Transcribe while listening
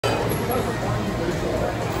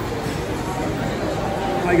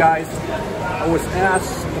Hi guys, I was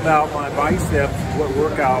asked about my biceps, what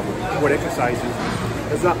workout, what exercises.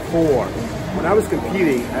 It's not for. When I was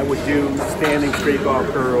competing, I would do standing straight bar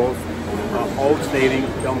curls, alternating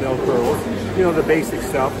dumbbell curls, you know, the basic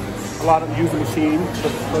stuff. A lot of them use a machine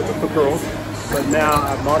for curls, but now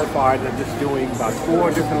I've modified and I'm just doing about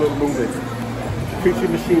 4 different little movements. Preacher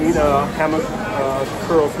machine, hammer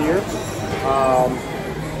curls here,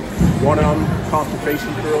 one-arm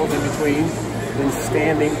concentration curls in between, then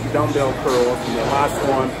standing dumbbell curls, and the last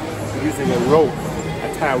one using a rope. I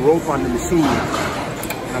tie a rope on the machine,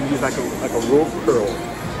 and I'm using like a rope curl.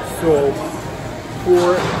 So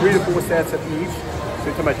 3 to 4 sets of each. So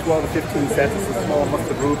you're talking about 12 to 15 sets. It's a small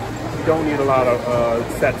muscle group. You don't need a lot of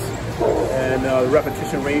sets, and the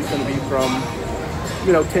repetition range is going to be from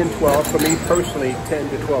 10, 12. For me personally, 10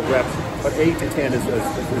 to 12 reps, but 8 to 10 is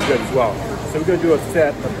good as well. So we're going to do a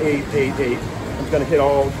set of 8, 8, 8. I'm going to hit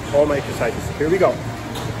all my exercises. Here we go.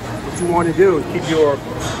 What you want to do is keep your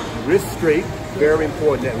wrist straight. Very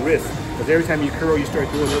important, that wrist. Because every time you curl, you start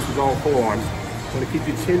doing this with all forearms. You want to keep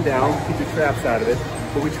your chin down, keep your traps out of it.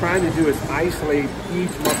 What we're trying to do is isolate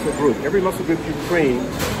each muscle group. Every muscle group you train,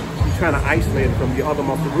 you're trying to isolate it from the other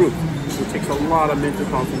muscle groups. So it takes a lot of mental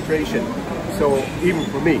concentration. So even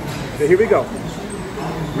for me. So here we go.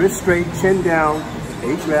 Wrist straight, chin down,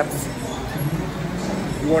 8 reps.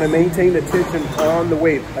 You want to maintain the tension on the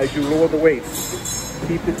weight as you lower the weight.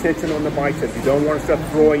 Keep the tension on the bicep. You don't want to start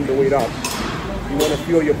throwing the weight up. You want to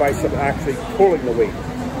feel your bicep actually pulling the weight.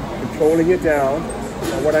 Controlling it down.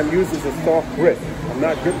 And what I'm using is a soft grip. I'm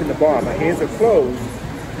not gripping the bar. My hands are closed,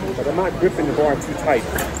 but I'm not gripping the bar too tight.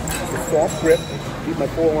 It's a soft grip. Keep my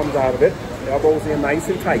forearms out of it. Elbows in nice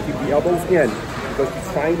and tight. Keep the elbows in because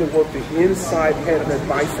you're trying to work the inside head of that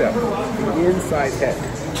bicep. The inside head.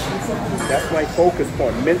 That's my focus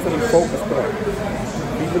point, mentally focus point.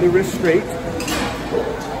 Keeping the wrist straight.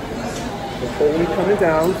 Slowly coming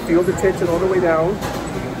down. Feel the tension all the way down.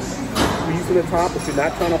 Squeezing the top. If you're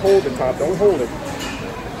not trying to hold the top, don't hold it.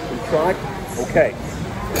 Contract. Okay.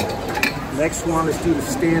 Next one, let's do the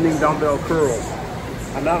standing dumbbell curls.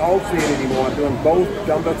 I'm not alternating anymore. I'm doing both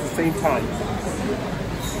dumbbells at the same time.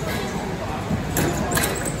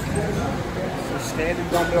 So standing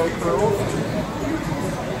dumbbell curls.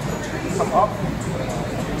 Come up.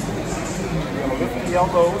 You're going to lift the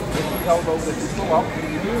elbows as you go up.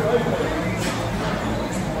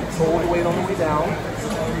 Hold the weight on the way down.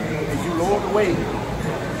 As you lower the weight,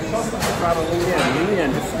 try to lean in,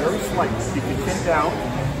 just very slight. Keep your chin down,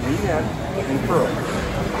 lean in, and curl.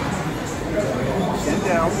 Chin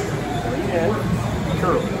down, lean in,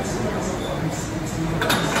 curl.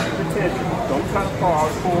 Keep the tension. Don't try to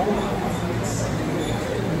pause, pull.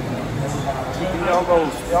 Keep the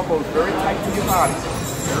elbows very tight to your body.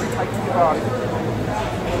 Very tight to your body.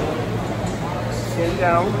 Chin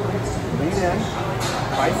down, lean in,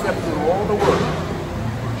 biceps do all the work.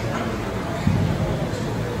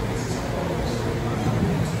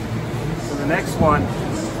 So the next one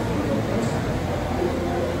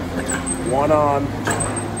arm,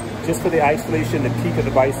 just for the isolation, the peak of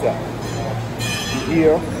the bicep.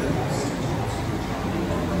 Here,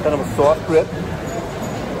 kind of a soft grip.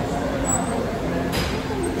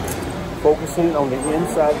 Focusing on the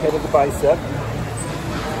inside head of the bicep.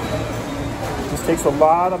 This takes a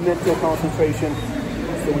lot of mental concentration.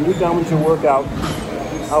 So when you're done with your workout,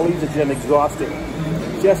 I'll leave the gym exhausted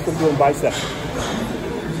just from doing biceps.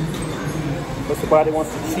 But the body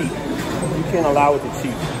wants to cheat. You can't allow it to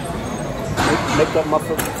cheat. Make that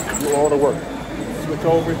muscle do all the work. Switch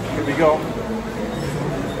over. Here we go.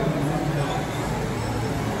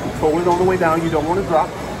 Hold it on the way down. You don't want to drop.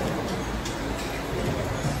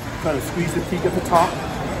 Trying to squeeze the peak at the top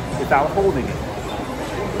without holding it.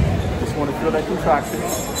 Just want to feel that contraction.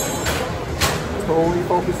 Totally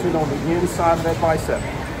focusing on the inside of that bicep.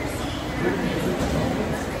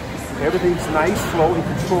 Everything's nice, slow, and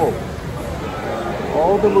controlled.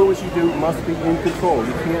 All the movements you do must be in control.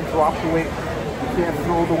 You can't drop the weight. You can't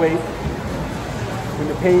throw the weight. When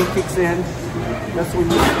the pain kicks in, that's when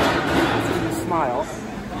you smile,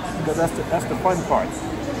 because that's the fun part.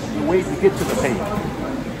 You wait to get to the pain.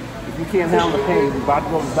 If you can't handle the pain, the body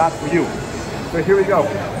is not for you. So here we go.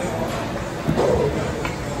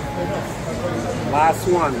 Last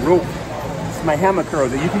one, rope. This is my hammer curl.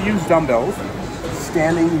 You can use dumbbells,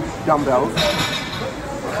 standing dumbbells,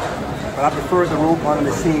 but I prefer the rope on a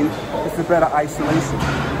machine. It's a better isolation.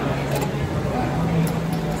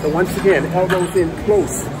 So once again, elbows in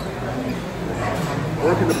close.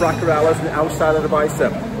 Working the brachialis and the outside of the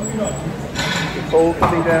bicep. The fold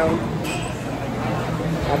coming down.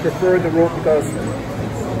 I prefer the rope because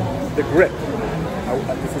the grip.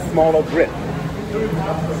 It's a smaller grip.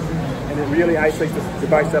 And it really isolates the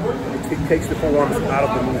bicep. It takes the forearms out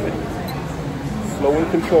of the movement. Slow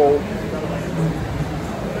and controlled.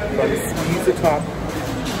 Try to squeeze the top.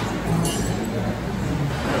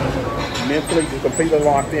 Mentally, you're completely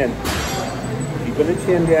locked in. Keeping the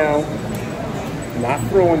chin down. Not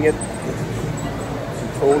throwing it.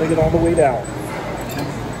 Controlling it all the way down.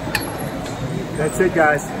 That's it,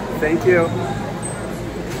 guys. Thank you.